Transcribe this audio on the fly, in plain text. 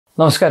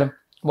നമസ്കാരം.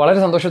 വളരെ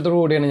സന്തോഷത്തോടു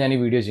കൂടിയാണ് ഞാൻ ഈ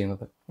വീഡിയോ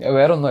ചെയ്യുന്നത്.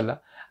 വേറൊന്നുമല്ല,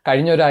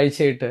 കഴിഞ്ഞ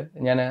ഒരാഴ്ചയായിട്ട്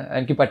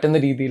എനിക്ക് പറ്റുന്ന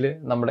രീതിയിൽ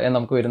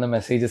നമുക്ക് വരുന്ന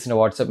മെസ്സേജസിന്,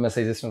 വാട്സപ്പ്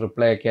മെസ്സേജസിന്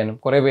റിപ്ലൈ അയക്കാനും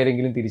കുറേ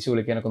പേരെങ്കിലും തിരിച്ച്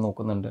വിളിക്കാനൊക്കെ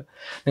നോക്കുന്നുണ്ട്.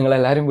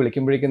 നിങ്ങളെല്ലാവരും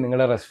വിളിക്കുമ്പോഴേക്കും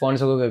നിങ്ങളുടെ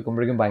റെസ്പോൺസൊക്കെ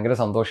കേൾക്കുമ്പോഴേക്കും ഭയങ്കര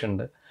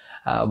സന്തോഷമുണ്ട്.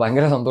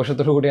 ഭയങ്കര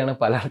സന്തോഷത്തോടു കൂടിയാണ്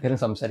പല ആൾക്കാരും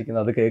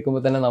സംസാരിക്കുന്നത്. അത്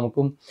കേൾക്കുമ്പോൾ തന്നെ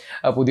നമുക്കും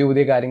പുതിയ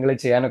പുതിയ കാര്യങ്ങൾ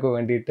ചെയ്യാനൊക്കെ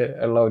വേണ്ടിയിട്ട്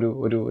ഉള്ള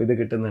ഒരു ഇത്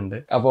കിട്ടുന്നുണ്ട്.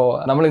 അപ്പോൾ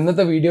നമ്മൾ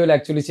ഇന്നത്തെ വീഡിയോയിൽ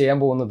ആക്ച്വലി ചെയ്യാൻ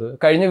പോകുന്നത്,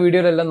 കഴിഞ്ഞ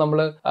വീഡിയോയിലെല്ലാം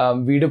നമ്മൾ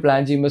വീട്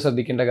പ്ലാൻ ചെയ്യുമ്പോൾ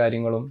ശ്രദ്ധിക്കേണ്ട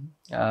കാര്യങ്ങളും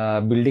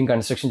ബിൽഡിംഗ്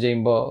കൺസ്ട്രക്ഷൻ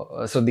ചെയ്യുമ്പോൾ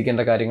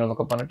ശ്രദ്ധിക്കേണ്ട കാര്യങ്ങൾ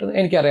എന്നൊക്കെ പറഞ്ഞിട്ട്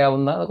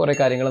എനിക്കറിയാവുന്ന കുറേ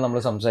കാര്യങ്ങൾ നമ്മൾ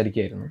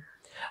സംസാരിക്കുകയായിരുന്നു.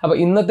 അപ്പോൾ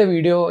ഇന്നത്തെ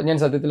വീഡിയോ ഞാൻ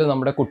സത്യത്തിൽ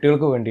നമ്മുടെ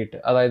കുട്ടികൾക്ക് വേണ്ടിയിട്ട്,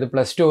 അതായത്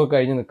 +2 ഒക്കെ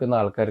കഴിഞ്ഞ് നിൽക്കുന്ന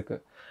ആൾക്കാർക്ക്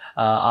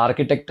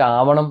ആർക്കിടെക്റ്റ്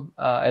ആവണം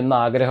എന്ന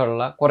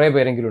ആഗ്രഹമുള്ള കുറേ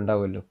പേരെങ്കിലും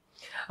ഉണ്ടാവുമല്ലോ.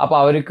 അപ്പോൾ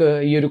അവർക്ക്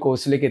ഈ ഒരു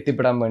കോഴ്സിലേക്ക്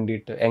എത്തിപ്പെടാൻ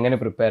വേണ്ടിയിട്ട് എങ്ങനെ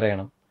പ്രിപ്പയർ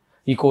ചെയ്യണം,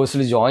 ഈ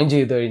കോഴ്സിൽ ജോയിൻ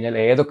ചെയ്ത് കഴിഞ്ഞാൽ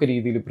ഏതൊക്കെ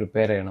രീതിയിൽ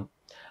പ്രിപ്പയർ ചെയ്യണം,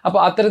 അപ്പോൾ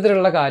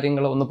അത്തരത്തിലുള്ള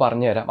കാര്യങ്ങൾ ഒന്ന്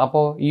പറഞ്ഞു തരാം.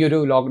 അപ്പോൾ ഈ ഒരു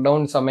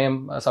ലോക്ക്ഡൗൺ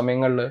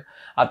സമയങ്ങളിൽ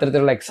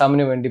അത്തരത്തിലുള്ള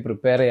എക്സാമിന് വേണ്ടി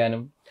പ്രിപ്പയർ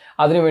ചെയ്യാനും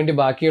അതിനുവേണ്ടി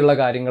ബാക്കിയുള്ള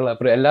കാര്യങ്ങൾ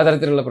എല്ലാ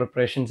തരത്തിലുള്ള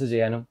പ്രിപ്പറേഷൻസ്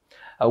ചെയ്യാനും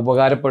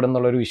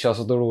ഉപകാരപ്പെടുന്നുള്ളൊരു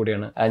വിശ്വാസത്തോടു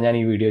കൂടിയാണ് ഞാൻ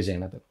ഈ വീഡിയോ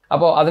ചെയ്യുന്നത്.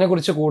 അപ്പോൾ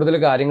അതിനെക്കുറിച്ച് കൂടുതൽ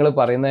കാര്യങ്ങൾ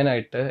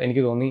പറയുന്നതിനായിട്ട്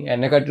എനിക്ക് തോന്നി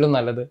എന്നെക്കാട്ടിലും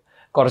നല്ലത്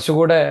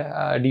കുറച്ചുകൂടെ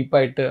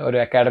ഡീപ്പായിട്ട് ഒരു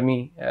അക്കാഡമി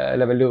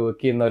ലെവലിൽ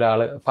വർക്ക് ചെയ്യുന്ന ഒരാൾ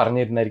പറഞ്ഞു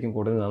തരുന്നതായിരിക്കും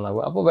കൂടുതൽ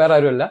നന്നാവുക. അപ്പോൾ വേറെ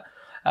ആരുമല്ല,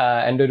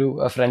 എൻ്റെ ഒരു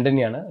ഫ്രണ്ട്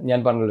തന്നെയാണ്. ഞാൻ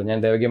പറഞ്ഞല്ലോ, ഞാൻ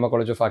ദേവഗിയമ്മ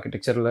കോളേജ് ഓഫ്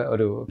ആർക്കിടെക്ചറിൽ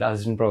ഒരു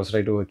അസിസ്റ്റന്റ്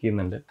പ്രൊഫസറായിട്ട് വർക്ക്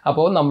ചെയ്യുന്നുണ്ട്.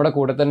 അപ്പോൾ നമ്മുടെ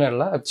കൂടെ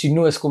തന്നെയുള്ള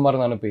ചിന്നു എസ് കുമാർ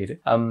എന്നാണ് പേര്.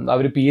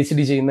 അവർ PhD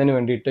ചെയ്യുന്നതിന്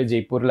വേണ്ടിയിട്ട്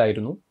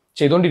ജയ്പൂരിലായിരുന്നു,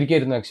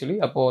 ചെയ്തുകൊണ്ടിരിക്കുകയായിരുന്നു ആക്ച്വലി.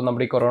 അപ്പോൾ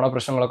നമ്മുടെ ഈ കൊറോണ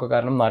പ്രശ്നങ്ങളൊക്കെ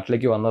കാരണം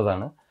നാട്ടിലേക്ക്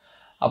വന്നതാണ്.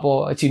 അപ്പോൾ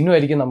ചിന്നു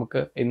ആയിരിക്കും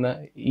നമുക്ക് ഇന്ന്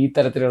ഈ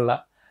തരത്തിലുള്ള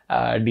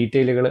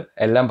ഡീറ്റെയിലുകൾ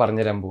എല്ലാം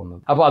പറഞ്ഞുതരാൻ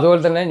പോകുന്നത്. അപ്പോൾ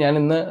അതുപോലെ തന്നെ ഞാൻ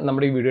ഇന്ന്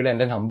നമ്മുടെ ഈ വീഡിയോയിൽ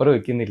എൻ്റെ നമ്പർ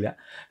വെക്കുന്നില്ല,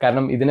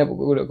 കാരണം ഇതിനെ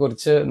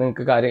കുറിച്ച്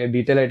നിങ്ങൾക്ക്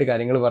ഡീറ്റെയിൽ ആയിട്ട്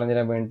കാര്യങ്ങൾ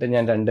പറഞ്ഞുതരാൻ വേണ്ടിയിട്ട്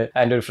ഞാൻ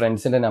എൻ്റെ ഒരു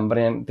ഫ്രണ്ട്സിൻ്റെ നമ്പർ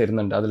ഞാൻ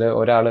തരുന്നുണ്ട്. അതിൽ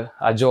ഒരാൾ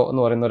അജോ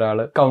എന്ന് പറയുന്ന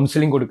ഒരാൾ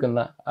കൗൺസിലിംഗ് കൊടുക്കുന്ന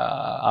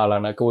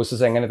ആളാണ്.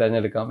 കോഴ്സസ് എങ്ങനെ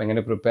തിരഞ്ഞെടുക്കാം,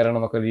 എങ്ങനെ പ്രിപ്പയർ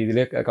ചെയ്യണം എന്നൊക്കെ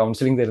രീതിയിൽ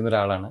കൗൺസിലിംഗ് തരുന്ന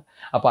ഒരാളാണ്.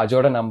 അപ്പോൾ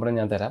അജോയുടെ നമ്പർ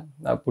ഞാൻ തരാം.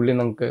 പുള്ളി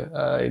നിങ്ങൾക്ക്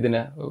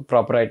ഇതിന്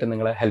പ്രോപ്പറായിട്ട്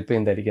നിങ്ങളെ ഹെൽപ്പ്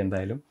ചെയ്യുന്നതായിരിക്കും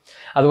എന്തായാലും.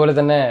 അതുപോലെ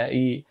തന്നെ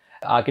ഈ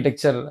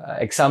ആർക്കിടെക്ചർ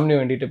എക്സാമിന്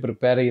വേണ്ടിയിട്ട്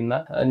പ്രിപ്പയർ ചെയ്യുന്ന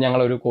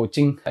ഞങ്ങളൊരു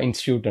കോച്ചിങ്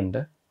ഇൻസ്റ്റിറ്റ്യൂട്ട് ഉണ്ട്,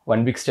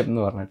 1 Big Step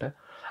എന്ന് പറഞ്ഞിട്ട്.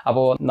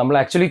 അപ്പോൾ നമ്മൾ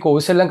ആക്ച്വലി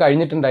കോഴ്സ് എല്ലാം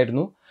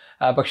കഴിഞ്ഞിട്ടുണ്ടായിരുന്നു.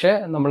 പക്ഷേ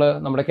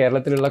നമ്മുടെ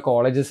കേരളത്തിലുള്ള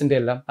കോളേജസിൻ്റെ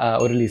എല്ലാം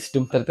ഒരു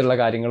ലിസ്റ്റും തരത്തിലുള്ള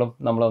കാര്യങ്ങളും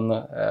നമ്മളൊന്ന്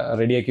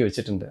റെഡിയാക്കി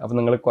വെച്ചിട്ടുണ്ട്. അപ്പോൾ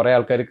നിങ്ങൾ കുറേ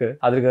ആൾക്കാർക്ക്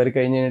അതിൽ കയറി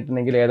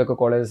കഴിഞ്ഞിട്ടുണ്ടെങ്കിൽ ഏതൊക്കെ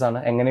കോളേജസാണ്,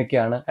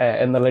 എങ്ങനെയൊക്കെയാണ്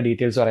എന്നുള്ള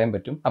ഡീറ്റെയിൽസ് അറിയാൻ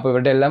പറ്റും. അപ്പോൾ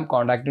ഇവരുടെ എല്ലാം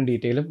കോൺടാക്റ്റും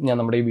ഡീറ്റെയിലും ഞാൻ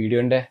നമ്മുടെ ഈ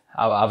വീഡിയോൻ്റെ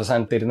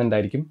അവസാനം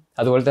തരുന്നുണ്ടായിരിക്കും.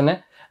 അതുപോലെ തന്നെ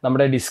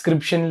നമ്മുടെ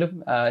ഡിസ്ക്രിപ്ഷനിലും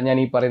ഞാൻ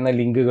ഈ പറയുന്ന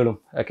ലിങ്കുകളും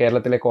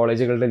കേരളത്തിലെ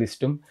കോളേജുകളുടെ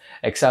ലിസ്റ്റും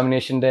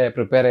എക്സാമിനേഷൻ്റെ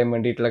പ്രിപ്പയർ ചെയ്യാൻ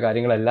വേണ്ടിയിട്ടുള്ള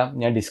കാര്യങ്ങളെല്ലാം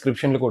ഞാൻ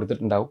ഡിസ്ക്രിപ്ഷനിൽ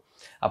കൊടുത്തിട്ടുണ്ടാവും.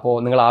 അപ്പോൾ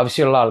നിങ്ങൾ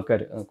ആവശ്യമുള്ള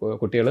ആൾക്കാർ,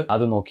 കുട്ടികൾ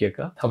അത്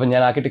നോക്കിയേക്കുക. അപ്പോൾ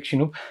ഞാൻ ആർക്കിടെക്ട്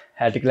ഷിനൂപ്പ്,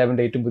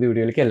 AtticLabന്റെ ഏറ്റവും പുതിയ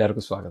വീഡിയോയിലേക്ക്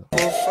എല്ലാവർക്കും സ്വാഗതം.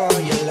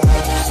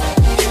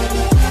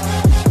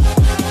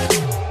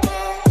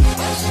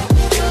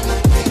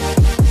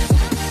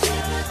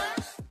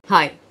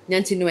 ഹായ്,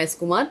 ഞാൻ ചിന്നു എസ്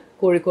കുമാർ,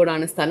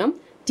 കോഴിക്കോടാണ് സ്ഥലം.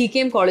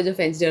 TKM കോളേജ്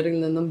ഓഫ്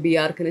എഞ്ചിനീയറിംഗിൽ നിന്നും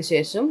BArcന്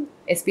ശേഷം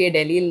SPA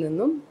ഡൽഹിയിൽ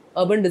നിന്നും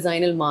അർബൻ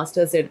ഡിസൈനിൽ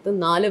മാസ്റ്റേഴ്സ് എടുത്ത്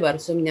 4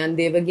 വർഷം ഞാൻ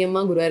ദേവഗിയമ്മ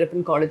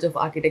ഗുരുവായൂരപ്പൻ കോളേജ് ഓഫ്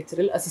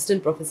ആർക്കിടെക്ചറിൽ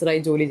അസിസ്റ്റന്റ് പ്രൊഫസറായി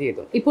ജോലി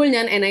ചെയ്തു. ഇപ്പോൾ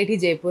ഞാൻ NIT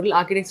ജയ്പൂരിൽ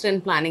ആർക്കിടെക്ചർ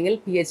ആൻഡ് പ്ലാനിങ്ങിൽ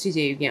PhD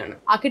ചെയ്യുകയാണ്.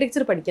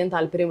 ആർക്കിടെക്ചർ പഠിക്കാൻ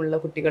താല്പര്യമുള്ള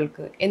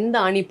കുട്ടികൾക്ക്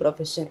എന്താണ് ഈ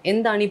പ്രൊഫഷൻ,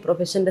 എന്താണ് ഈ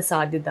പ്രൊഫഷന്റെ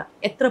സാധ്യത,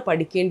 എത്ര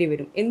പഠിക്കേണ്ടി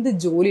വരും, എന്ത്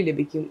ജോലി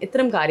ലഭിക്കും,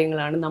 ഇത്തരം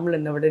കാര്യങ്ങളാണ് നമ്മൾ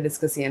ഇന്നിവിടെ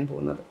ഡിസ്കസ് ചെയ്യാൻ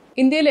പോകുന്നത്.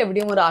 ഇന്ത്യയിൽ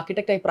എവിടെയും ഒരു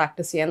ആർക്കിടെക്റ്റായി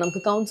പ്രാക്ടീസ് ചെയ്യാൻ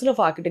നമുക്ക് കൗൺസിൽ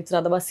ഓഫ് ആർക്കിടെക്ചർ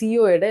അഥവാ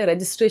COയുടെ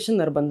രജിസ്ട്രേഷൻ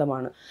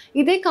നിർബന്ധമാണ്.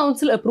 ഇതേ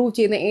കൗൺസിൽ അപ്രൂവ്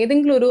ചെയ്യുന്ന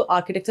ഏതെങ്കിലും ഒരു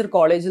ആർക്കിടെക്ചർ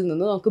കോളേജിൽ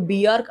നിന്ന് നമുക്ക്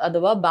BArch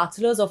അഥവാ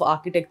ബാച്ചിലേഴ്സ് ഓഫ്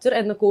ആർക്കിടെക്ചർ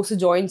എന്ന കോഴ്സ്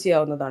ജോയിൻ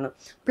ചെയ്യാവുന്നതാണ്.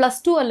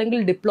 +2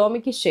 അല്ലെങ്കിൽ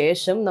ഡിപ്ലോമയ്ക്ക്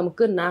ശേഷം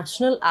നമുക്ക്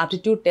national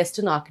aptitude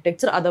test in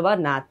architecture അഥവാ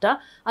NATA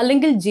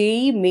അല്ലെങ്കിൽ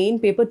JEE main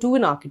paper 2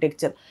 in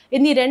architecture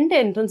എന്നീ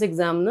 2 എൻട്രൻസ്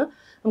എക്സാമിന്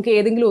നമുക്ക്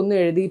ഏതെങ്കിലും ഒന്ന്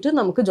എഴുതിയിട്ട്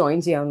നമുക്ക് ജോയിൻ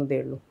ചെയ്യാവുന്നതേ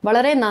ഉള്ളൂ.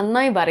 വളരെ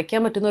നന്നായി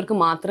വരയ്ക്കാൻ പറ്റുന്നവർക്ക്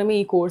മാത്രമേ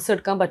ഈ കോഴ്സ്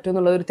എടുക്കാൻ പറ്റൂ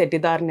എന്നുള്ള ഒരു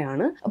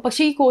തെറ്റിദ്ധാരണയാണ്.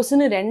 പക്ഷേ ഈ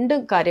കോഴ്സിന്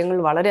 2 കാര്യങ്ങൾ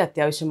വളരെ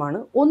അത്യാവശ്യമാണ്.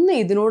 ഒന്ന്,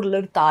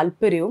 ഇതിനോടുള്ളൊരു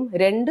താല്പര്യവും,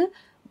 2,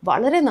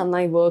 വളരെ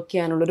നന്നായി വർക്ക്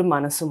ചെയ്യാനുള്ളൊരു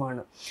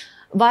മനസ്സുമാണ്.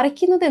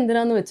 വരയ്ക്കുന്നത്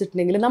എന്തിനാന്ന്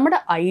വെച്ചിട്ടുണ്ടെങ്കിൽ നമ്മുടെ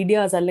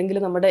ഐഡിയാസ് അല്ലെങ്കിൽ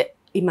നമ്മുടെ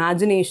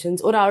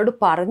ഇമാജിനേഷൻസ് ഒരാളോട്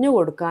പറഞ്ഞു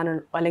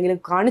കൊടുക്കാനുള്ള അല്ലെങ്കിൽ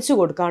കാണിച്ചു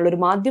കൊടുക്കാനുള്ള ഒരു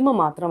മാധ്യമം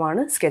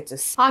മാത്രമാണ്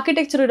സ്കെച്ചസ്.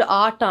 ആർക്കിടെക്ചർ ഒരു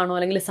ആർട്ടാണോ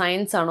അല്ലെങ്കിൽ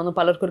സയൻസ് ആണോ എന്ന്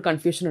പലർക്കും ഒരു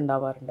കൺഫ്യൂഷൻ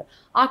ഉണ്ടാവാറുണ്ട്.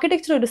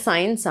 ആർക്കിടെക്ചർ ഒരു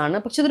സയൻസ് ആണ്,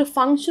 പക്ഷെ ഇതൊരു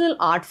ഫങ്ഷണൽ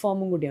ആർട്ട്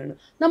ഫോമും കൂടിയാണ്.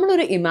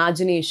 നമ്മളൊരു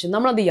ഇമാജിനേഷൻ,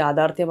 നമ്മളത്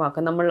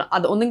യാഥാർത്ഥ്യമാക്കാം. നമ്മൾ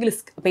അത് ഒന്നെങ്കിൽ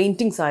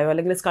പെയിൻറ്റിങ്സ് ആയോ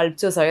അല്ലെങ്കിൽ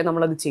സ്കൾപ്ചേഴ്സ് ആയോ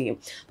നമ്മളത് ചെയ്യും.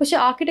 പക്ഷേ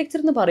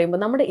ആർക്കിടെക്ചർ എന്ന്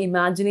പറയുമ്പോൾ നമ്മുടെ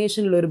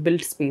ഇമാജിനേഷനിലുള്ള ഒരു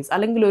ബിൽഡ് സ്പേസ്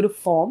അല്ലെങ്കിൽ ഒരു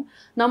ഫോം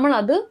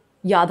നമ്മളത്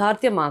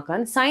യാഥാർത്ഥ്യമാക്കാൻ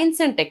സയൻസ്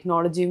ആൻഡ്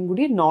ടെക്നോളജിയും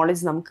കൂടി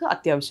നോളജ് നമുക്ക്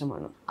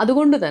അത്യാവശ്യമാണ്.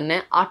 അതുകൊണ്ട് തന്നെ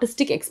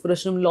ആർട്ടിസ്റ്റിക്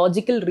എക്സ്പ്രഷനും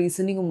ലോജിക്കൽ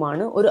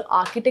റീസണിങ്ങുമാണ് ഒരു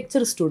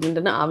ആർക്കിടെക്ചർ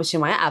സ്റ്റുഡൻറ്റിന്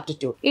ആവശ്യമായ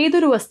ആപ്റ്റിറ്റ്യൂഡ്.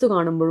 ഏതൊരു വസ്തു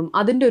കാണുമ്പോഴും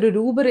അതിൻ്റെ ഒരു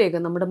രൂപരേഖ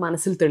നമ്മുടെ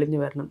മനസ്സിൽ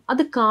തെളിഞ്ഞു വരണം.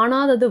 അത്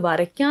കാണാതെ അത്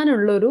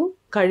വരയ്ക്കാനുള്ളൊരു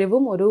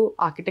കഴിവും ഒരു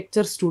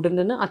ആർക്കിടെക്ചർ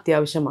സ്റ്റുഡൻറ്റിന്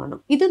അത്യാവശ്യമാണ്.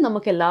 ഇത്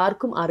നമുക്ക്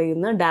എല്ലാവർക്കും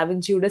അറിയുന്ന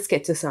ഡാവിഞ്ചിയുടെ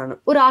സ്കെച്ചസ് ആണ്.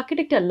 ഒരു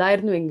ആർക്കിടെക്റ്റ്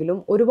അല്ലായിരുന്നുവെങ്കിലും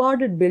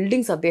ഒരുപാട്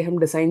ബിൽഡിങ്സ് അദ്ദേഹം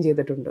ഡിസൈൻ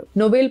ചെയ്തിട്ടുണ്ട്.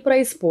 നൊബേൽ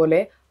പ്രൈസ്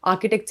പോലെ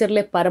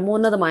ആർക്കിടെക്ചറിലെ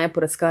പരമോന്നതമായ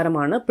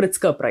പുരസ്കാരമാണ്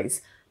പ്രിറ്റ്സ്കർ പ്രൈസ്.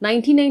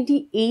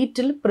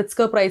 1998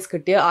 പ്രിറ്റ്സ്കർ പ്രൈസ്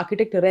കിട്ടിയ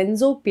ആർക്കിടെക്ട്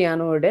റെൻസോ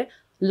പിയാനോയുടെ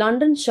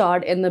ലണ്ടൻ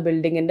ഷാർഡ് എന്ന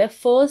ബിൽഡിങ്ങിന്റെ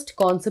ഫസ്റ്റ്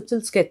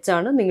കോൺസെപ്റ്റൽ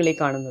സ്കെച്ചാണ് നിങ്ങൾ ഈ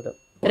കാണുന്നത്.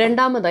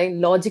 രണ്ടാമതായി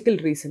ലോജിക്കൽ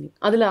റീസണിങ്.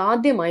 അതിൽ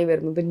ആദ്യമായി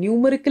വരുന്നത്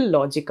ന്യൂമറിക്കൽ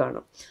ലോജിക്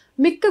ആണ്.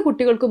 മിക്ക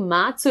കുട്ടികൾക്കും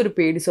മാത്സ് ഒരു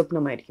പേടി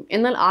സ്വപ്നമായിരിക്കും.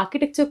 എന്നാൽ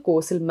ആർക്കിടെക്ചർ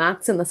കോഴ്സിൽ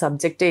മാത്സ് എന്ന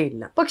സബ്ജക്റ്റേ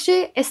ഇല്ല. പക്ഷേ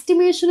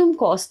എസ്റ്റിമേഷനും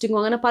കോസ്റ്റിങ്ങും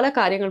അങ്ങനെ പല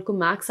കാര്യങ്ങൾക്കും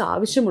മാത്സ്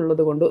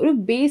ആവശ്യമുള്ളത് കൊണ്ട് ഒരു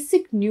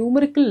ബേസിക്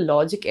ന്യൂമറിക്കൽ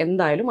ലോജിക്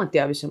എന്തായാലും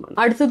അത്യാവശ്യമാണ്.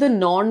 അടുത്തത്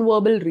നോൺ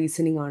വെർബൽ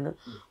റീസണിങ് ആണ്.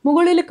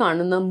 മുകളിൽ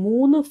കാണുന്ന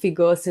 3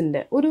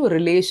 ഫിഗേഴ്സിന്റെ ഒരു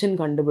റിലേഷൻ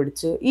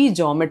കണ്ടുപിടിച്ച് ഈ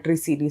ജോമെട്രി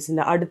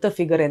സീരീസിന്റെ അടുത്ത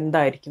ഫിഗർ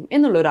എന്തായിരിക്കും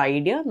എന്നുള്ളൊരു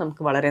ഐഡിയ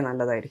നമുക്ക് വളരെ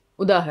നല്ലതായിരിക്കും.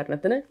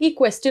 ഉദാഹരണത്തിന് ഈ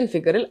ക്വസ്റ്റ്യൻ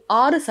ഫിഗറിൽ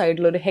 6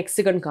 സൈഡിൽ ഒരു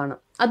ഹെക്സഗൺ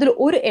കാണാം. അതിൽ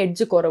ഒരു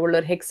എഡ്ജ് കുറവുള്ള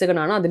ഒരു ഹെക്സഗൺ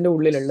ആണ് അതിന്റെ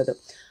ഉള്ളിലുള്ളത്.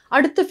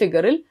 അടുത്ത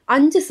ഫിഗറിൽ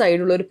 5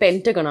 സൈഡുള്ള ഒരു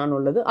പെന്റഗൺ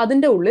ആണുള്ളത്.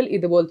 അതിന്റെ ഉള്ളിൽ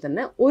ഇതുപോലെ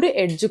തന്നെ ഒരു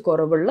എഡ്ജ്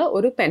കുറവുള്ള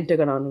ഒരു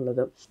പെന്റഗൺ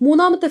ആണുള്ളത്.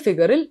 മൂന്നാമത്തെ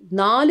ഫിഗറിൽ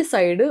 4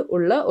 സൈഡ്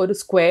ഉള്ള ഒരു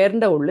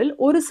സ്ക്വയറിന്റെ ഉള്ളിൽ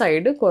ഒരു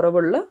സൈഡ്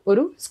കുറവുള്ള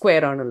ഒരു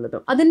സ്ക്വയർ ആണുള്ളത്.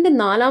 അതിന്റെ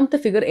 4ാമത്തെ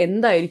ഫിഗർ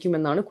എന്തായിരിക്കും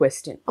എന്നാണ്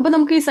ക്വസ്റ്റ്യൻ. അപ്പൊ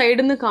നമുക്ക് ഈ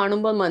സൈഡിൽ നിന്ന്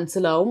കാണുമ്പോൾ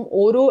മനസ്സിലാവും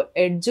ഓരോ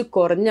എഡ്ജ്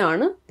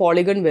കുറഞ്ഞാണ്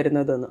പോളിഗൺ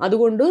വരുന്നത് എന്ന്.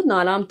 അതുകൊണ്ട്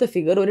 4ാമത്തെ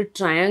ഫിഗർ ഒരു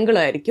ട്രയാങ്കിൾ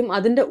ആയിരിക്കും.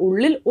 അതിന്റെ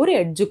ഉള്ളിൽ ഒരു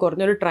എഡ്ജ്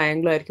കുറഞ്ഞ ഒരു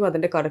ട്രയാങ്കിൾ ആയിരിക്കും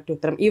അതിന്റെ കറക്റ്റ്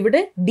ഉത്തരം.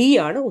 ഇവിടെ ഡി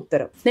ആണ്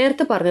ഉത്തരം.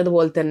 നേരത്തെ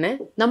പറഞ്ഞതുപോലെ തന്നെ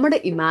നമ്മുടെ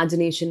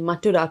ഇമാജിനേഷൻ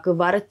മറ്റൊരാൾക്ക്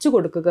വരച്ചു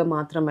കൊടുക്കുക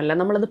മാത്രമല്ല,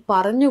 നമ്മളത്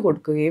പറഞ്ഞു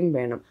കൊടുക്കുകയും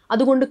വേണം.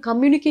 അതുകൊണ്ട്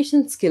കമ്മ്യൂണിക്കേഷൻ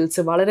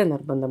സ്കിൽസ് വളരെ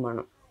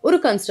നിർബന്ധമാണ്. ഒരു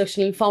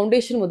കൺസ്ട്രക്ഷനിൽ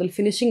ഫൗണ്ടേഷൻ മുതൽ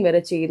ഫിനിഷിംഗ്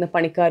വരെ ചെയ്യുന്ന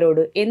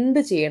പണിക്കാരോട്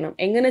എന്ത് ചെയ്യണം,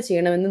 എങ്ങനെ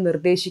ചെയ്യണമെന്ന്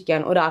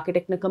നിർദ്ദേശിക്കാൻ ഒരു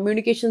ആർക്കിടെക്ടിന്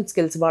കമ്മ്യൂണിക്കേഷൻ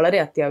സ്കിൽസ് വളരെ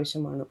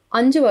അത്യാവശ്യമാണ്.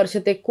 5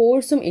 വർഷത്തെ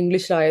കോഴ്സും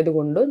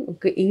ഇംഗ്ലീഷിലായതുകൊണ്ട്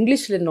നമുക്ക്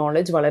ഇംഗ്ലീഷിലെ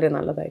നോളജ് വളരെ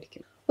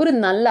നല്ലതായിരിക്കും. ഒരു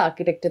നല്ല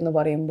ആർക്കിടെക്റ്റ് എന്ന്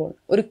പറയുമ്പോൾ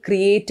ഒരു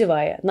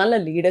ക്രിയേറ്റീവായ, നല്ല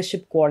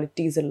ലീഡർഷിപ്പ്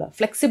ക്വാളിറ്റീസ് ഉള്ള,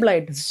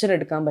 ഫ്ലെക്സിബിളായി ഡിസിഷൻ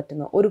എടുക്കാൻ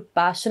പറ്റുന്ന, ഒരു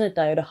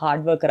പാഷനറ്റ് ആയ ഒരു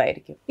ഹാർഡ് വർക്കർ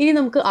ആയിരിക്കും. ഇനി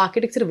നമുക്ക്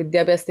ആർക്കിടെക്ചർ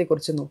വിദ്യാഭ്യാസത്തെ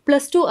കുറിച്ച് നോക്കാം.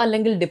 +2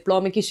 അല്ലെങ്കിൽ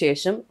ഡിപ്ലോമയ്ക്ക്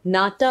ശേഷം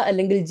നാറ്റ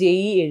അല്ലെങ്കിൽ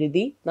JEE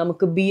എഴുതി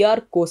നമുക്ക് BR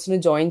കോഴ്സിന്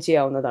ജോയിൻ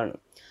ചെയ്യാവുന്നതാണ്.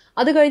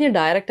 അത് കഴിഞ്ഞ്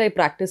ഡയറക്റ്റായി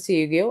പ്രാക്ടീസ്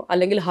ചെയ്യുകയോ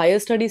അല്ലെങ്കിൽ ഹയർ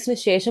സ്റ്റഡീസിന്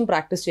ശേഷം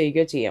പ്രാക്ടീസ്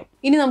ചെയ്യുകയോ ചെയ്യാം.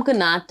 ഇനി നമുക്ക്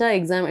നാറ്റ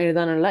എക്സാം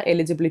എഴുതാനുള്ള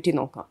എലിജിബിലിറ്റി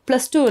നോക്കാം.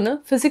 +2ന്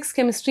ഫിസിക്സ്,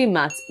 കെമിസ്ട്രി,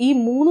 മാത്സ് ഈ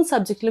 3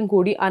 സബ്ജക്റ്റിലും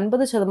കൂടി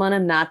 50%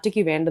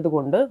 നാറ്റയ്ക്ക്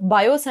വേണ്ടതുകൊണ്ട്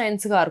ബയോ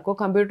സയൻസുകാർക്കോ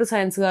കമ്പ്യൂട്ടർ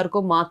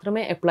സയൻസുകാർക്കോ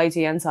മാത്രമേ അപ്ലൈ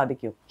ചെയ്യാൻ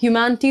സാധിക്കൂ.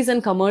 ഹ്യൂമാനിറ്റീസ്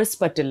ആൻഡ് കൊമേഴ്സ്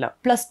പറ്റില്ല.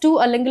 +2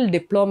 അല്ലെങ്കിൽ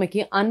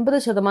ഡിപ്ലോമയ്ക്ക്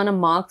 50%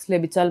 മാർക്സ്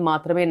ലഭിച്ചാൽ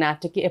മാത്രമേ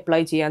നാറ്റയ്ക്ക്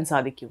അപ്ലൈ ചെയ്യാൻ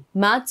സാധിക്കൂ.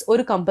 മാത്സ്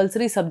ഒരു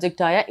കമ്പൽസറി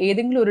സബ്ജക്റ്റ് ആയ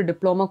ഏതെങ്കിലും ഒരു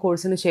ഡിപ്ലോമ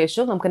കോഴ്സിന്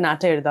ശേഷം നമുക്ക്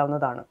നാറ്റ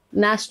എഴുതാവുന്നതാണ്.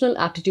 National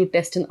aptitude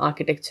test in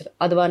architecture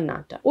അഥവാ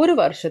നാറ്റ. ഒരു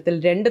വർഷത്തിൽ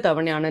 2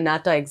 തവണയാണ്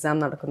നാറ്റ എക്സാം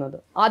നടക്കുന്നത്.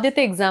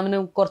 ആദ്യത്തെ എക്സാമിന്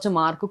കുറച്ച്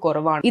മാർക്ക്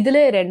കുറവാണ്.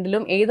 ഇതിലെ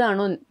രണ്ടിലും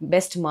ഏതാണോ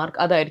ബെസ്റ്റ് മാർക്ക്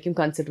അതായിരിക്കും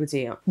കൺസിഡർ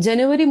ചെയ്യാം.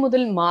 ജനുവരി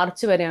മുതൽ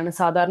മാർച്ച് വരെയാണ്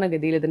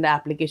സാധാരണഗതിയിൽ ഇതിന്റെ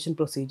ആപ്ലിക്കേഷൻ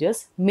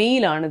പ്രൊസീജിയേഴ്സ്.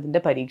 മെയിലാണ്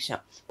ഇതിന്റെ പരീക്ഷ.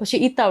 പക്ഷെ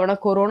ഈ തവണ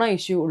കൊറോണ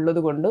ഇഷ്യൂ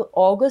ഉള്ളത് കൊണ്ട്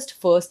August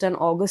 1 and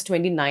August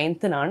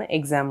 29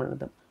 എക്സാം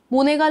ഉള്ളത്.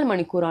 3.25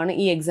 മണിക്കൂറാണ്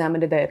ഈ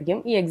എക്സാമിന്റെ ദൈർഘ്യം.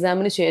 ഈ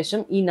എക്സാമിന് ശേഷം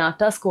ഈ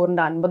നാറ്റ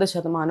സ്കോറിന്റെ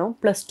 50%വും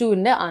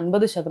 +2ന്റെ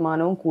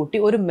 50%വും കൂട്ടി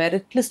ഒരു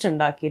മെറിറ്റ് ലിസ്റ്റ്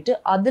ഉണ്ടാക്കിയിട്ട്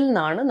അതിൽ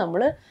നിന്നാണ്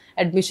നമ്മൾ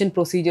അഡ്മിഷൻ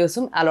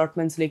പ്രൊസീജിയേഴ്സും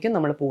അലോട്ട്മെന്റ്സിലേക്കും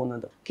നമ്മൾ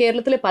പോകുന്നത്.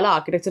 കേരളത്തിലെ പല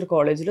ആർക്കിടെക്ചർ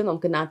കോളേജിലും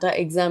നമുക്ക് നാറ്റ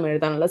എക്സാം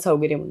എഴുതാനുള്ള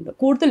സൗകര്യമുണ്ട്.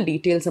 കൂടുതൽ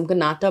ഡീറ്റെയിൽസ് നമുക്ക്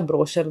നാറ്റ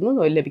ബ്രോഷറിൽ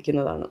നിന്ന്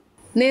ലഭിക്കുന്നതാണ്.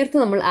 നേരത്തെ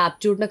നമ്മൾ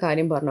ആപ്റ്റ്യൂഡിന്റെ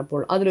കാര്യം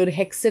പറഞ്ഞപ്പോൾ അതിലൊരു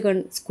ഹെക്സഗൺ,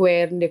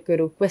 സ്ക്വയറിന്റെ ഒക്കെ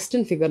ഒരു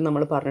ക്വസ്റ്റ്യൻ ഫിഗർ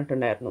നമ്മൾ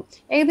പറഞ്ഞിട്ടുണ്ടായിരുന്നു.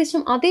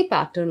 ഏകദേശം അതേ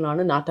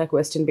പാറ്റേണിലാണ് നാറ്റ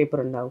ക്വസ്റ്റ്യൻ പേപ്പർ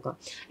ഉണ്ടാവുക.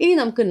 ഇനി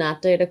നമുക്ക്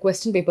നാറ്റയുടെ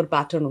ക്വസ്റ്റ്യൻ പേപ്പർ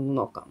പാറ്റേൺ ഒന്ന്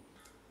നോക്കാം.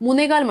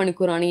 3.25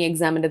 മണിക്കൂറാണ് ഈ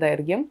എക്സാമിന്റെ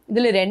ദൈർഘ്യം.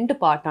 ഇതിൽ 2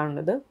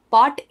 പാർട്ടാണുള്ളത്.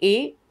 പാർട്ട് A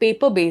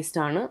പേപ്പർ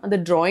ബേസ്ഡ് ആണ്. അത്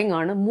ഡ്രോയിങ്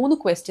ആണ്. 3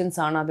 ക്വസ്റ്റ്യൻസ്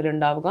ആണ്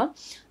അതിലുണ്ടാവുക.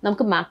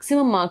 നമുക്ക്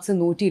മാക്സിമം മാർക്സ്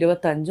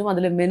 125ഉം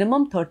അതിൽ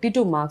മിനിമം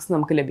 32 മാർക്സ്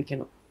നമുക്ക്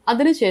ലഭിക്കണം.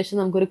 അതിനുശേഷം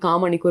നമുക്കൊരു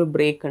 1/4 മണിക്കൂർ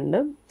ബ്രേക്ക്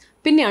ഉണ്ട്.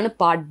 പിന്നെയാണ്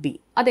പാർട്ട് B.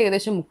 അത്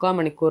ഏകദേശം 3/4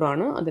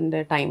 മണിക്കൂറാണ് അതിൻ്റെ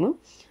ടൈം.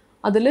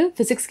 അതിൽ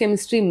physics,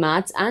 chemistry,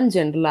 maths and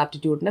general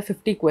ആപ്റ്റിറ്റ്യൂഡിൻ്റെ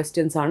 50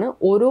 questions ആണ്.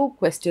 ഓരോ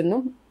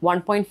ക്വസ്റ്റ്യനും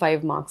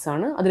 1.5 മാർക്സ്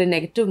ആണ്. അതിൽ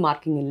നെഗറ്റീവ്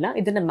മാർക്കിംഗ് ഇല്ല.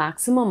 ഇതിൻ്റെ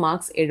മാക്സിമം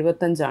മാർക്സ്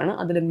 75 ആണ്.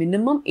 അതിൽ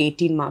മിനിമം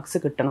 18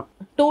 മാർക്സ് കിട്ടണം.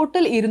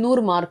 ടോട്ടൽ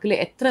 200 മാർക്കിൽ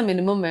എത്ര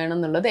മിനിമം വേണം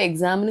എന്നുള്ളത്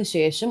എക്സാമിന്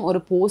ശേഷം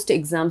ഒരു പോസ്റ്റ്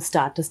എക്സാം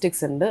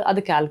സ്റ്റാറ്റിസ്റ്റിക്സ് ഉണ്ട്.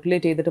 അത്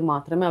കാൽക്കുലേറ്റ് ചെയ്തിട്ട്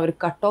മാത്രമേ അവർ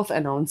കട്ട് ഓഫ്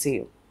അനൗൺസ്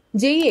ചെയ്യൂ.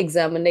 JEE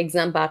എക്സാമിന്റെ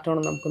എക്സാം പാറ്റേൺ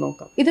നമുക്ക്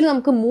നോക്കാം. ഇതിൽ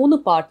നമുക്ക് 3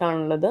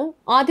 പാർട്ടാണുള്ളത്.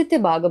 ആദ്യത്തെ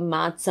ഭാഗം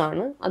മാത്സ്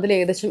ആണ്. അതിൽ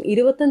ഏകദേശം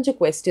 25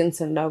 ക്വസ്റ്റ്യൻസ്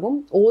ഉണ്ടാകും.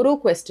 ഓരോ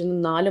ക്വസ്റ്റ്യനും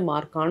 4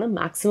 മാർക്കാണ്.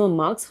 മാക്സിമം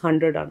മാർക്സ്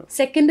 100 ആണ്.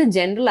 സെക്കൻഡ്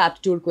ജനറൽ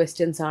ആപ്റ്റിറ്റ്യൂഡ്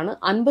ക്വസ്റ്റ്യൻസ് ആണ്.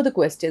 50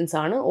 ക്വസ്റ്റ്യൻസ്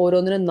ആണ്.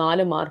 ഓരോന്നിനും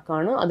 4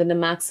 മാർക്കാണ്. അതിന്റെ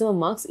മാക്സിമം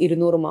മാർക്സ്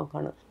 200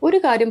 മാർക്കാണ്. ഒരു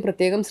കാര്യം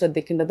പ്രത്യേകം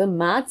ശ്രദ്ധിക്കേണ്ടത്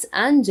maths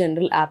and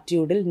general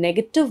ആപ്റ്റിറ്റ്യൂഡിൽ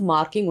negative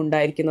marking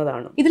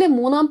ഉണ്ടായിരിക്കുന്നതാണ്. ഇതിലെ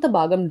 3ാമത്തെ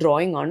ഭാഗം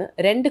ഡ്രോയിങ് ആണ്.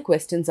 2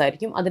 ക്വസ്റ്റ്യൻസ്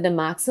ആയിരിക്കും. അതിന്റെ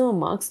മാക്സിമം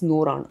മാർക്സ്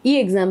 100 ആണ്. ഈ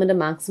എക്സാമിന്റെ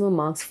മാക്സിമം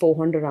മാർക്സ്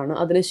 400 ആണ്.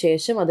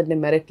 അതിനുശേഷം അതിന്റെ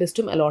മെറിറ്റ്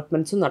ലിസ്റ്റും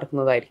അലോട്ട്മെന്റ്സും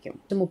നടക്കുന്നതായിരിക്കും.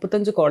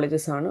 35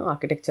 കോളേജസ് ആണ്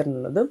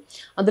ആർക്കിടെക്ചറിനുള്ളത്.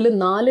 അതിൽ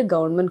 4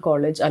 ഗവൺമെന്റ്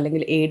കോളേജ്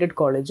അല്ലെങ്കിൽ എയ്ഡഡ്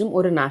കോളേജും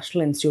ഒരു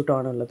നാഷണൽ ഇൻസ്റ്റിറ്റ്യൂട്ടും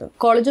ആണുള്ളത്.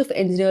 College of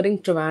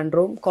engineering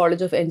ട്രിവാൻഡ്രവും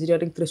college of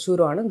engineering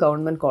തൃശ്ശൂരും ആണ്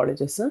government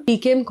colleges.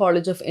 TKM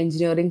college of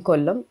engineering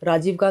Kollam,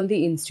 Rajeev Gandhi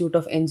institute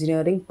of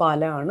engineering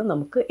പാല ആണ്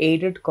നമുക്ക്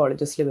എയ്ഡഡ്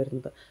കോളേജസിൽ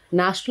വരുന്നത്.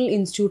 National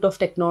institute of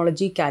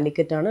technology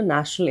Calicut ആണ്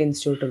നാഷണൽ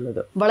ഇൻസ്റ്റിറ്റ്യൂട്ട്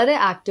ഉള്ളത്. വളരെ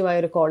ആക്റ്റീവായ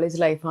ഒരു കോളേജ്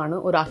ലൈഫാണ്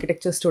ഒരു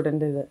ആർക്കിടെക്ചർ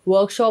സ്റ്റുഡൻറ്.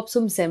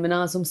 വർക്ക്ഷോപ്സും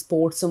സെമിനാർസും ആർട്സും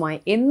സ്പോർട്സുമായി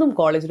എന്നും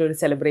കോളേജിൽ ഒരു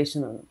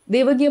സെലിബ്രേഷനാണ്.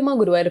 ദേവകിയമ്മ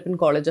ഗുരുവായൂരപ്പൻ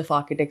കോളേജ് ഓഫ്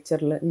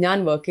ആർക്കിടെക്ചറിൽ ഞാൻ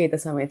വർക്ക് ചെയ്ത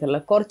സമയത്തുള്ള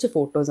കുറച്ച്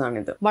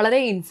ഫോട്ടോസാണിത്. വളരെ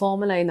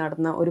ഇൻഫോർമലായി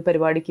നടന്ന ഒരു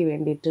പരിപാടിക്ക്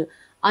വേണ്ടിയിട്ട്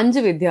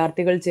 5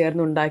 വിദ്യാർത്ഥികൾ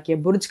ചേർന്നുണ്ടാക്കിയ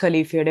ബുർജ്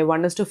ഖലീഫയുടെ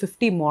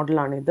 1:50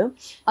 മോഡലാണിത്.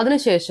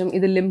 അതിനുശേഷം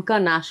ഇത് ലിംക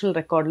നാഷണൽ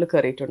റെക്കോർഡിൽ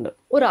കയറിയിട്ടുണ്ട്.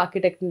 ഒരു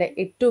ആർക്കിടെക്റ്റിന്റെ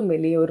ഏറ്റവും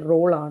വലിയ ഒരു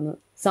റോളാണ്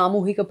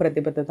സാമൂഹിക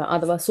പ്രതിബദ്ധത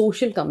അഥവാ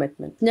സോഷ്യൽ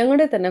കമ്മിറ്റ്മെന്റ്.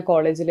 ഞങ്ങളുടെ തന്നെ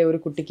കോളേജിലെ ഒരു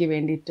കുട്ടിക്ക്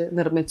വേണ്ടിയിട്ട്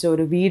നിർമ്മിച്ച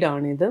ഒരു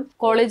വീടാണിത്.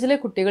 കോളേജിലെ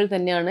കുട്ടികൾ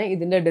തന്നെയാണ്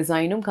ഇതിന്റെ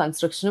ഡിസൈനും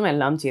കൺസ്ട്രക്ഷനും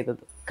എല്ലാം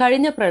ചെയ്തത്.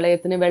 കഴിഞ്ഞ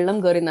പ്രളയത്തിന് വെള്ളം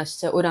കയറി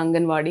നശിച്ച ഒരു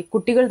അംഗൻവാടി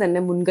കുട്ടികൾ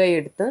തന്നെ മുൻകൈ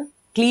എടുത്ത്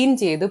ക്ലീൻ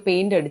ചെയ്ത്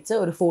പെയിന്റ് അടിച്ച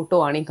ഒരു ഫോട്ടോ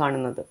ആണ് ഈ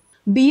കാണുന്നത്.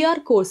 BR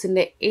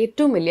കോഴ്സിന്റെ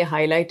ഏറ്റവും വലിയ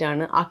ഹൈലൈറ്റ്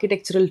ആണ്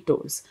ആർക്കിടെക്ചറൽ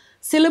ടൂർസ്.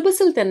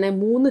 സിലബസിൽ തന്നെ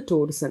 3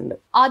 ടൂർസ് ഉണ്ട്.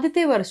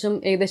 ആദ്യത്തെ വർഷം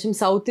ഏകദേശം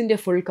സൗത്ത് ഇന്ത്യ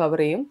ഫുൾ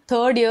കവർ ചെയ്യും.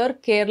 3rd ഇയർ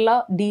കേരള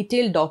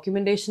ഡീറ്റെയിൽ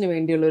ഡോക്യുമെന്റേഷന്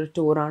വേണ്ടിയുള്ള ഒരു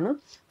ടൂറാണ്.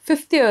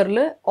 5th ഇയറിൽ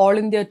ഓൾ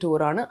ഇന്ത്യ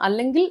ടൂറാണ്,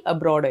 അല്ലെങ്കിൽ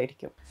അബ്രോഡ്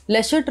ആയിരിക്കും.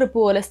 ലെഷർ ട്രിപ്പ്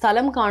പോലെ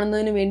സ്ഥലം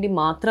കാണുന്നതിന് വേണ്ടി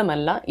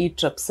മാത്രമല്ല ഈ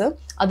ട്രിപ്സ്.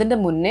 അതിന്റെ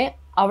മുന്നേ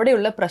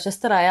അവിടെയുള്ള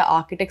പ്രശസ്തരായ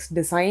ആർക്കിടെക്ട്സ്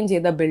ഡിസൈൻ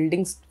ചെയ്ത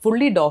ബിൽഡിങ്സ്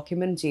ഫുള്ളി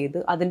ഡോക്യുമെന്റ് ചെയ്ത്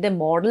അതിൻ്റെ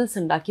മോഡൽസ്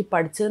ഉണ്ടാക്കി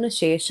പഠിച്ചതിന്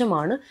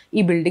ശേഷമാണ്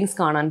ഈ ബിൽഡിങ്സ്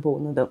കാണാൻ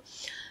പോകുന്നത്.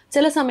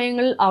 ചില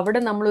സമയങ്ങളിൽ അവിടെ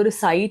നമ്മളൊരു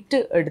സൈറ്റ്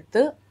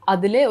എടുത്ത്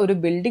അതിലെ ഒരു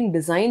ബിൽഡിംഗ്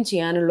ഡിസൈൻ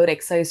ചെയ്യാനുള്ള ഒരു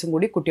എക്സസൈസും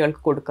കൂടി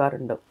കുട്ടികൾക്ക്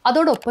കൊടുക്കാറുണ്ട്.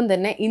 അതോടൊപ്പം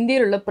തന്നെ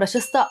ഇന്ത്യയിലുള്ള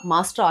പ്രശസ്ത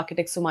മാസ്റ്റർ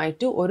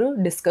ആർക്കിടെക്ട്സുമായിട്ട് ഒരു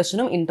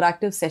ഡിസ്കഷനും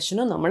ഇന്ററാക്റ്റീവ്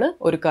സെഷനും നമ്മൾ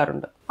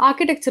ഒരുക്കാറുണ്ട്.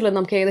 ആർക്കിടെക്ചറിൽ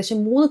നമുക്ക് ഏകദേശം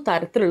 3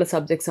 തരത്തിലുള്ള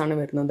സബ്ജക്ട്സ് ആണ്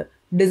വരുന്നത്.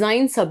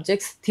 Design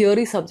subjects,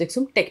 theory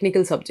സബ്ജക്ട്സും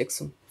technical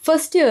സബ്ജക്ട്സും.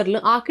 First ഇയറിൽ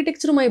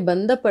ആർക്കിടെക്ചറുമായി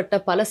ബന്ധപ്പെട്ട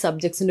പല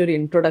സബ്ജക്ട്സിൻ്റെ ഒരു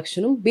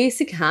ഇൻട്രൊഡക്ഷനും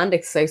ബേസിക് ഹാൻഡ്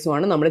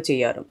എക്സസൈസുമാണ് നമ്മൾ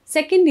ചെയ്യാറ്.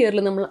 സെക്കൻഡ്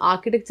ഇയറിൽ നമ്മൾ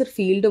ആർക്കിടെക്ചർ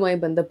ഫീൽഡുമായി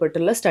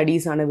ബന്ധപ്പെട്ടുള്ള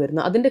സ്റ്റഡീസ് ആണ്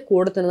വരുന്നത്. അതിൻ്റെ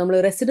കൂടെ തന്നെ നമ്മൾ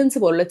റെസിഡൻസ്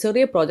പോലുള്ള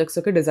ചെറിയ പ്രോജക്ട്സ്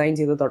ഒക്കെ ഡിസൈൻ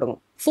ചെയ്ത് തുടങ്ങും.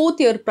 4th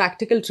ഇയർ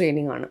പ്രാക്ടിക്കൽ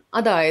ട്രെയിനിങ് ആണ്.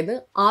 അതായത്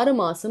 6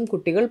 മാസം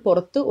കുട്ടികൾ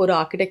പുറത്ത് ഒരു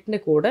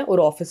ആർക്കിടെക്റ്റിന്റെ കൂടെ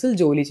ഒരു ഓഫീസിൽ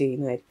ജോലി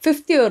ചെയ്യുന്നതായിരിക്കും.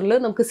 5th ഇയറിൽ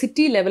നമുക്ക്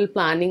സിറ്റി ലെവൽ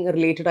പ്ലാനിംഗ്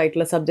റിലേറ്റഡ്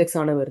ആയിട്ടുള്ള സബ്ജക്ട്സ്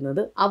ആണ്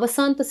വരുന്നത്.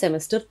 അവസാനത്തെ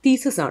സെമസ്റ്റർ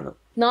തീസിസ് ആണ്.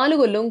 4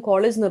 കൊല്ലവും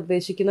കോളേജ്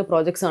നിർദ്ദേശിക്കുന്ന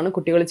പ്രോജക്ട്സ് ആണ്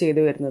കുട്ടികൾ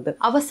ചെയ്തു വരുന്നത്.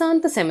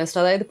 അവസാനത്തെ സെമസ്റ്റർ,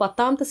 അതായത്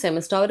 10ാമത്തെ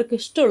സെമസ്റ്റർ, അവർക്ക്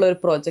ഇഷ്ടമുള്ള ഒരു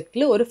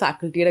പ്രോജക്റ്റിൽ ഒരു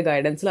ഫാക്കൽറ്റിയുടെ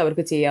ഗൈഡൻസിൽ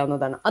അവർക്ക്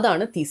ചെയ്യാവുന്നതാണ്.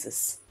 അതാണ്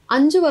തീസിസ്.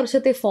 5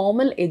 വർഷത്തെ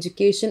ഫോർമൽ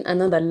എഡ്യൂക്കേഷൻ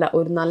എന്നതല്ല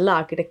ഒരു നല്ല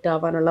ആർക്കിടെക്റ്റ്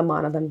ആവാനുള്ള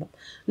മാനദണ്ഡം.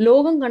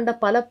 ലോകം കണ്ട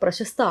പല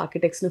പ്രശസ്ത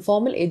ആർക്കിടെക്ട്സിന്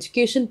ഫോർമൽ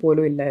എഡ്യൂക്കേഷൻ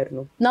പോലും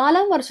ഇല്ലായിരുന്നു.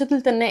 4ാം വർഷത്തിൽ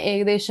തന്നെ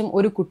ഏകദേശം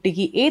ഒരു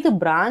കുട്ടിക്ക് ഏത്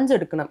ബ്രാഞ്ച്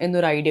എടുക്കണം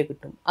എന്നൊരു ഐഡിയ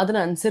കിട്ടും.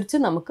 അതിനനുസരിച്ച്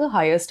നമുക്ക്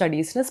ഹയർ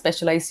സ്റ്റഡീസിന്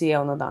സ്പെഷ്യലൈസ്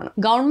ചെയ്യാവുന്നതാണ്.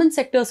 ഗവൺമെന്റ്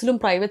സെക്ടേഴ്സിലും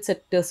പ്രൈവറ്റ്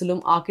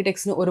സെക്ടേഴ്സിലും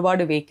ആർക്കിടെക്ട്സിന്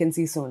ഒരുപാട്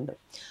വേക്കൻസീസും ഉണ്ട്.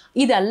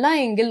 ഇതല്ല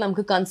എങ്കിൽ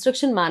നമുക്ക്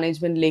കൺസ്ട്രക്ഷൻ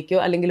മാനേജ്മെന്റിലേക്കോ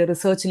അല്ലെങ്കിൽ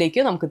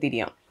റിസർച്ചിലേക്കോ നമുക്ക്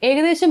തിരിയാം.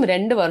 ഏകദേശം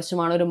 2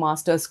 വർഷമാണ് ഒരു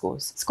മാസ്റ്റേഴ്സ്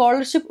കോഴ്സ്.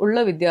 സ്കോളർഷിപ്പ് ഉള്ള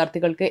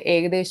വിദ്യാർത്ഥികൾക്ക്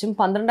ഏകദേശം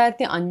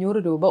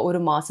 12,500 രൂപ ഒരു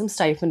മാസം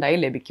സ്റ്റൈഫൻഡായി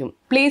ലഭിക്കും.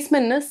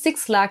 പ്ലേസ്മെന്റിന്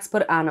 6 lakhs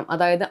per annum,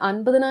 അതായത്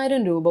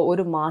 50,000 രൂപ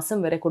ഒരു മാസം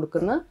വരെ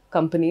കൊടുക്കുന്ന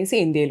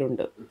കമ്പനീസ്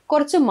ഇന്ത്യയിലുണ്ട്.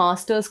 കുറച്ച്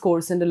മാസ്റ്റേഴ്സ്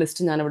കോഴ്സിന്റെ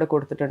ലിസ്റ്റ് ഞാൻ ഇവിടെ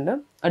കൊടുത്തിട്ടുണ്ട്.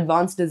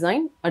 Advanced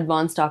design,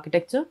 advanced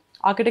architecture,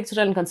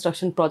 architectural and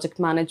construction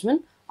project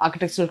management,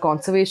 architectural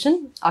conservation,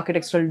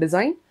 architectural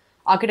design,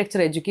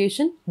 architecture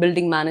education,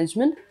 building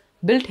management,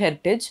 built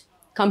heritage,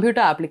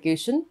 computer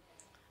application,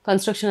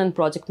 construction and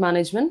project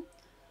management,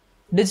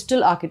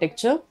 digital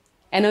architecture,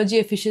 energy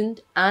efficient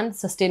and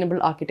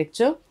sustainable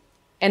architecture,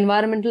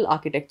 environmental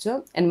architecture,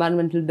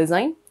 environmental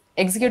design,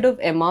 executive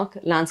MArch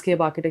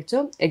landscape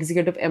architecture,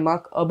 executive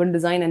MArch urban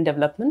design and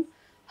development,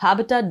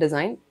 habitat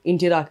design,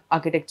 interior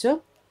architecture,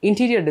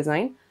 interior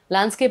design,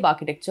 landscape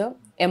architecture,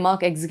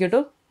 MArch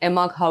executive,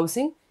 MArch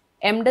housing,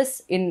 MDes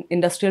in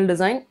Industrial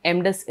Design,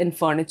 MDes in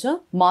Furniture,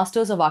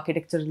 Masters of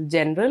Architecture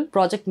General,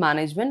 Project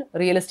Management,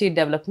 Real Estate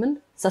Development,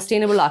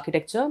 Sustainable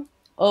Architecture,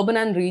 Urban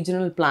and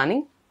Regional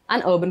Planning,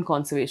 and Urban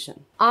Conservation.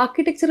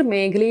 Architecture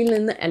മേഖലയിൽ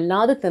നിന്ന്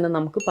അല്ലാതെ തന്നെ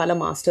നമുക്ക് പല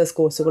masters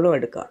കോഴ്സുകളും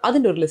എടുക്കാം.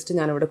 അതിൻ്റെ ഒരു ലിസ്റ്റ്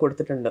ഞാൻ ഇവിടെ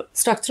കൊടുത്തിട്ടുണ്ട്.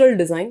 Structural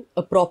design,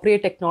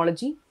 appropriate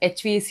technology,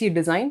 HVAC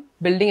design,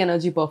 building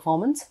energy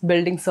performance,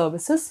 building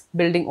services,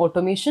 building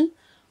automation,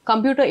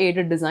 computer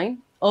aided design,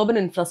 urban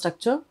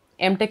infrastructure,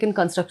 MTech in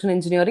Construction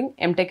Engineering,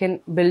 MTech in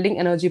Building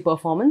Energy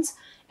Performance,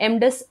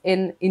 MDes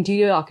in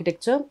Interior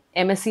Architecture,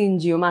 MSc in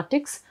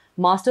Geomatics,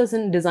 Masters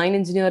in Design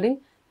Engineering,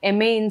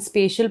 MA in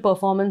Spatial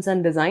Performance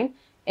and Design,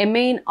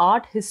 MA in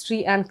Art,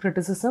 History and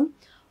Criticism,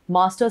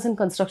 Masters in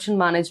Construction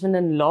Management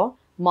and Law,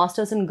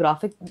 Masters in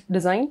Graphic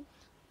Design,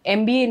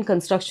 MBA in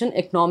Construction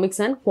Economics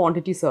and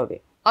Quantity Survey.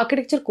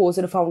 Architecture course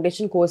ഒരു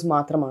foundation course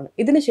മാത്രമാണ്.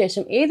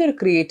 ഇതിനുശേഷം ഏതൊരു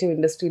creative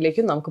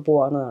ഇൻഡസ്ട്രിയിലേക്കും നമുക്ക്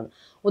പോകാവുന്നതാണ്.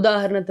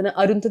 ഉദാഹരണത്തിന്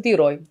അരുന്ധതി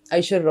റോയ്,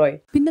 ഐശ്വര്യ റോയ്,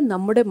 പിന്നെ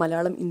നമ്മുടെ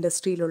മലയാളം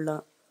ഇൻഡസ്ട്രിയിലുള്ള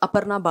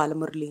അപർണ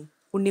ബാലമുരളി,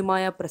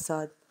 ഉണ്ണിമായ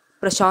പ്രസാദ്,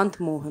 പ്രശാന്ത്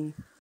മോഹൻ,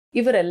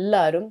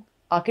 ഇവരെല്ലാവരും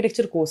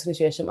ആർക്കിടെക്ചർ കോഴ്സിന്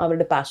ശേഷം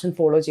അവരുടെ പാഷൻ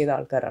ഫോളോ ചെയ്ത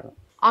ആൾക്കാരാണ്.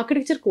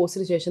 ആർക്കിടെക്ചർ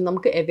കോഴ്സിന് ശേഷം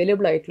നമുക്ക്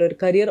അവൈലബിൾ ആയിട്ടുള്ള ഒരു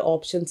കരിയർ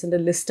ഓപ്ഷൻസിന്റെ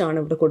ലിസ്റ്റ് ആണ്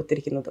ഇവിടെ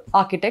കൊടുത്തിരിക്കുന്നത്.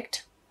 Architect,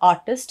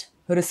 artist,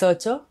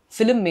 researcher,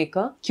 film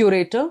maker,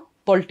 curator,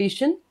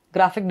 politician,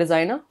 graphic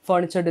designer,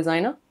 furniture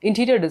designer,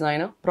 interior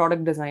designer,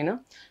 product designer,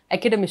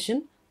 academician,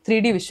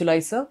 3D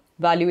visualizer,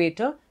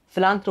 valuator,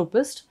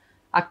 philanthropist,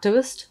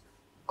 activist,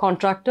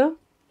 contractor,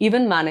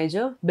 event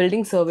manager,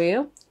 building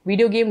surveyor,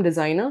 video game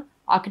designer,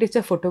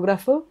 architecture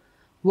photographer,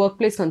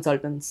 workplace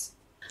consultants.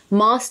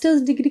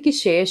 Masters ഡിഗ്രിക്ക്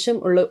ശേഷം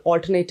ഉള്ള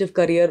alternative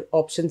career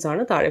options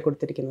ആണ് താഴെ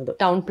കൊടുത്തിരിക്കുന്നത്.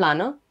 Town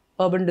planar,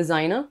 urban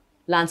designer,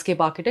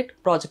 landscape architect,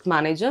 project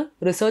manager,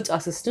 research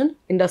assistant,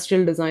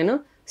 industrial designer,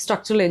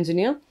 structural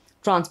engineer,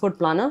 transport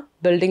planner,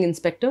 building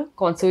inspector,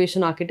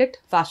 conservation architect,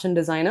 fashion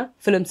designer,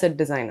 film set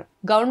designer.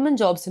 Government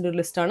jobs in the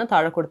list ആണ്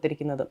താഴെ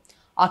കൊടുത്തിരിക്കുന്നത്.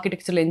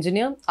 Architectural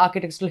engineer,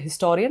 architectural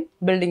historian,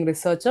 building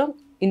researcher,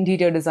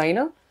 interior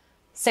designer,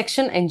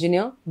 section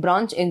engineer,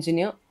 branch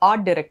engineer,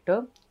 art director,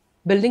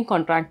 building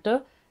contractor,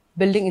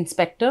 building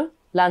inspector,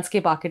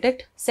 landscape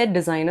architect, set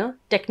designer,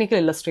 technical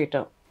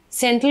illustrator.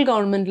 Central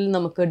ഗവൺമെൻറ്റിൽ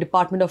നമുക്ക്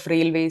department of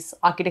railways,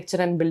 architecture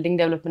and building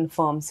development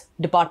firms,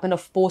 department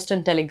of post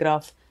and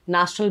telegraph,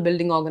 national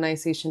building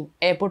organisation,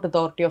 airport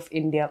authority of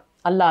India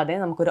അല്ലാതെ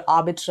നമുക്കൊരു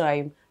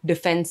ആർബിട്രായും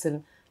ഡിഫെൻസിൽ,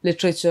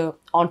 literature,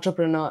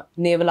 entrepreneur,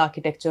 naval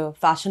architecture,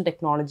 fashion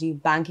technology,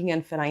 banking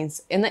and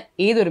finance എന്ന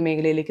ഏതൊരു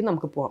മേഖലയിലേക്ക്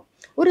നമുക്ക് പോകാം.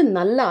 ഒരു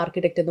നല്ല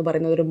ആർക്കിടെക്റ്റ് എന്ന്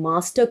പറയുന്നത് ഒരു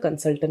മാസ്റ്റർ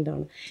കൺസൾട്ടൻ്റ്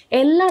ആണ്.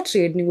 എല്ലാ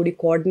ട്രേഡിനും കൂടി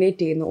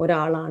കോർഡിനേറ്റ് ചെയ്യുന്ന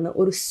ഒരാളാണ്,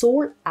 ഒരു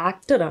സോൾ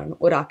ആക്ടറാണ്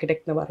ഒരു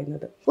ആർക്കിടെക്റ്റ് എന്ന്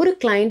പറയുന്നത്. ഒരു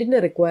ക്ലയൻറ്റിൻ്റെ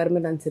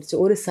റിക്വയർമെൻറ്റ് അനുസരിച്ച്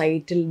ഒരു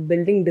സൈറ്റിൽ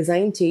ബിൽഡിംഗ്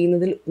ഡിസൈൻ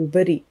ചെയ്യുന്നതിൽ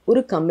ഉപരി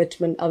ഒരു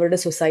കമ്മിറ്റ്മെൻറ്റ് അവരുടെ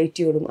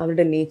സൊസൈറ്റിയോടും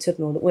അവരുടെ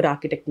നേച്ചറിനോടും ഒരു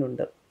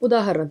ആർക്കിടെക്റ്റിനുണ്ട്.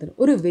 ഉദാഹരണത്തിന്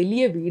ഒരു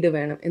വലിയ വീട്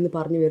വേണം എന്ന്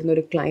പറഞ്ഞു വരുന്ന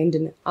ഒരു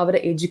ക്ലയൻറ്റിന് അവരെ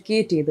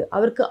എഡ്യൂക്കേറ്റ് ചെയ്ത്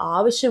അവർക്ക്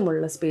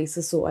ആവശ്യമുള്ള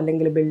സ്പേസസോ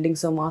അല്ലെങ്കിൽ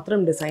ബിൽഡിങ്സോ മാത്രം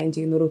ഡിസൈൻ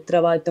ചെയ്യുന്ന ഒരു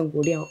ഉത്തരവാദിത്തം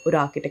കൂടി ഒരു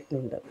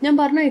ആർക്കിടെക്റ്റിനുണ്ട്. ഞാൻ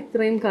പറഞ്ഞ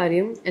ഇത്രയും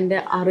കാര്യം എൻ്റെ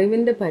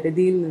അറിവിൻ്റെ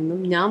പരിധിയിൽ നിന്നും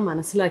ഞാൻ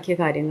മനസ്സിലാക്കിയ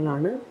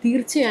കാര്യങ്ങളാണ്.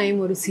 തീർച്ചയായും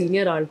ഒരു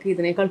സീനിയർ ആൾക്ക്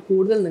ഇതിനേക്കാൾ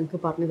കൂടുതൽ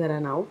നിങ്ങൾക്ക് പറഞ്ഞു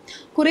തരാനാവും.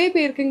 കുറേ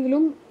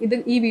പേർക്കെങ്കിലും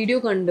ഈ വീഡിയോ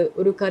കണ്ട്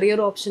ഒരു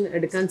കരിയർ ഓപ്ഷൻ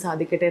എടുക്കാൻ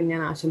സാധിക്കട്ടെ എന്ന്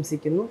ഞാൻ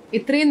ആശംസിക്കുന്നു.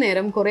 ഇത്രയും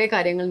നേരം കുറേ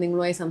കാര്യങ്ങൾ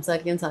നിങ്ങളുമായി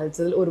സംസാരിക്കാൻ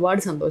സാധിച്ചതിൽ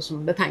ഒരുപാട്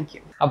സന്തോഷമുണ്ട്. Thank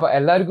you. അപ്പോൾ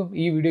എല്ലാവർക്കും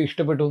ഈ വീഡിയോ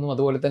ഇഷ്ടപ്പെട്ടു എന്നും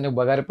അതുപോലെ തന്നെ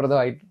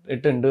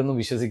ഉപകാരപ്രദമായിട്ടുണ്ട് എന്നും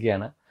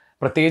വിശ്വസിക്കുകയാണ്.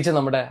 പ്രത്യേകിച്ച്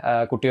നമ്മുടെ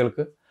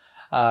കുട്ടികൾക്ക്.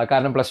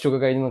 കാരണം +2 ഒക്കെ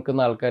കഴിഞ്ഞ്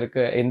നിൽക്കുന്ന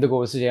ആൾക്കാർക്ക് എന്ത്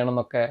കോഴ്സ് ചെയ്യണം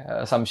എന്നൊക്കെ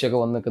സംശയമൊക്കെ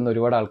വന്ന് നിൽക്കുന്ന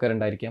ഒരുപാട്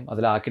ആൾക്കാരുണ്ടായിരിക്കാം.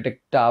 അതിൽ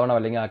ആർക്കിടെക്റ്റ് ആവണം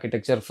അല്ലെങ്കിൽ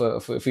ആർക്കിടെക്ചർ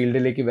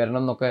ഫീൽഡിലേക്ക് വരണം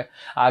എന്നൊക്കെ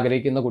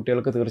ആഗ്രഹിക്കുന്ന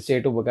കുട്ടികൾക്ക്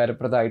തീർച്ചയായിട്ടും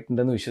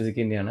ഉപകാരപ്രദമായിട്ടുണ്ടെന്ന്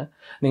വിശ്വസിക്കുന്നതാണ്.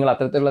 നിങ്ങൾ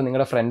അത്തരത്തിലുള്ള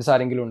നിങ്ങളുടെ ഫ്രണ്ട്സ്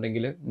ആരെങ്കിലും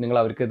ഉണ്ടെങ്കിൽ നിങ്ങൾ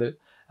അവർക്കിത്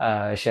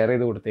ഷെയർ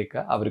ചെയ്ത്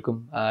കൊടുത്തേക്കുക, അവർക്കും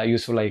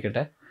യൂസ്ഫുൾ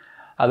ആയിക്കട്ടെ.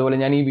 അതുപോലെ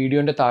ഞാൻ ഈ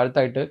വീഡിയോൻ്റെ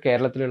താഴത്തായിട്ട്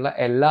കേരളത്തിലുള്ള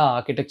എല്ലാ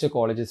ആർക്കിടെക്ചർ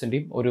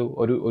കോളേജസിൻ്റെയും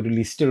ഒരു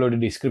ലിസ്റ്റുള്ള ഒരു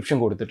ഡിസ്ക്രിപ്ഷൻ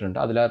കൊടുത്തിട്ടുണ്ട്.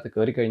 അതിനകത്ത്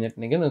കയറി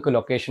കഴിഞ്ഞിട്ടുണ്ടെങ്കിൽ നിങ്ങൾക്ക്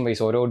ലൊക്കേഷൻ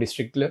വൈസ് ഓരോ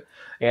ഡിസ്ട്രിക്റ്റിൽ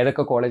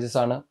ഏതൊക്കെ കോളേജസ്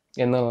ആണ്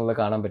എന്നുള്ളത്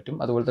കാണാൻ പറ്റും.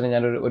 അതുപോലെ തന്നെ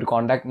ഞാനൊരു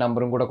കോൺടാക്ട്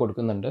നമ്പറും കൂടെ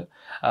കൊടുക്കുന്നുണ്ട്.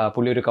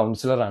 പുള്ളി ഒരു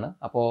കൗൺസിലറാണ്.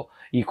 അപ്പോൾ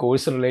ഈ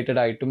കോഴ്സ് റിലേറ്റഡ്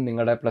ആയിട്ടും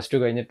നിങ്ങളുടെ +2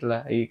 കഴിഞ്ഞിട്ടുള്ള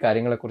ഈ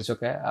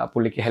കാര്യങ്ങളെക്കുറിച്ചൊക്കെ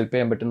പുള്ളിക്ക് ഹെൽപ്പ്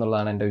ചെയ്യാൻ പറ്റും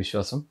എന്നുള്ളതാണ് എൻ്റെ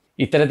വിശ്വാസം.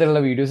 ഇത്തരത്തിലുള്ള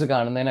വീഡിയോസ്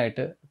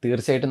കാണുന്നതിനായിട്ട്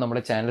തീർച്ചയായിട്ടും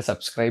നമ്മുടെ ചാനൽ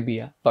സബ്സ്ക്രൈബ്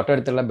ചെയ്യുക.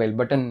 തൊട്ടടുത്തുള്ള ബെൽ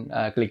ബട്ടൺ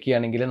ക്ലിക്ക്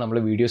ചെയ്യുകയാണെങ്കിൽ നമ്മൾ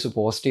വീഡിയോസ്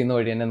പോസ്റ്റ് ചെയ്യുന്ന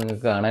വഴി തന്നെ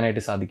നിങ്ങൾക്ക്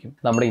കാണാനായിട്ട് സാധിക്കും.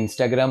 നമ്മുടെ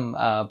ഇൻസ്റ്റാഗ്രാം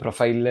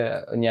പ്രൊഫൈലിൽ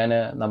ഞാൻ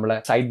നമ്മളെ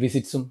സൈറ്റ്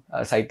വിസിറ്റ്സും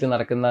സൈറ്റിൽ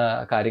നടക്കുന്ന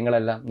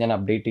കാര്യങ്ങളെല്ലാം ഞാൻ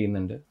അപ്ഡേറ്റ്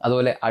ചെയ്യുന്നുണ്ട്.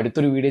 അതുപോലെ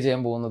അടുത്തൊരു വീഡിയോ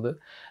ചെയ്യാൻ പോകുന്നത്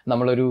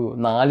നമ്മളൊരു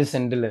 4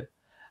 സെൻറ്റിൽ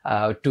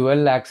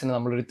 12 lakhsന്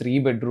നമ്മളൊരു 3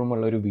 bedroom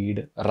ഒരു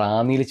വീട്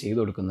റാന്നിയിൽ ചെയ്ത്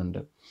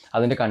കൊടുക്കുന്നുണ്ട്.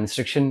 അതിൻ്റെ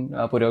കൺസ്ട്രക്ഷൻ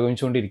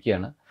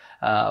പുരോഗമിച്ചുകൊണ്ടിരിക്കുകയാണ്.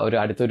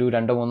 അടുത്തൊരു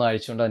 2-3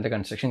 ആഴ്ച കൊണ്ട് അതിൻ്റെ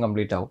കൺസ്ട്രക്ഷൻ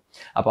കംപ്ലീറ്റ് ആവും.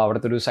 അപ്പോൾ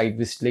അവിടുത്തെ ഒരു സൈറ്റ്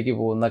വിസിറ്റിലേക്ക്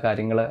പോകുന്ന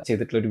കാര്യങ്ങൾ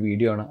ചെയ്തിട്ടുള്ളൊരു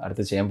വീഡിയോ ആണ്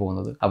അടുത്ത് ചെയ്യാൻ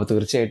പോകുന്നത്. അപ്പോൾ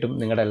തീർച്ചയായിട്ടും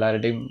നിങ്ങളുടെ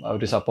എല്ലാവരുടെയും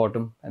ഒരു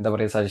സപ്പോർട്ടും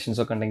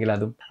സജഷൻസൊക്കെ ഉണ്ടെങ്കിൽ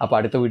അതും. അപ്പോൾ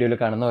അടുത്ത വീഡിയോയിൽ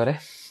കാണുന്നവരെ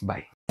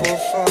ബൈ.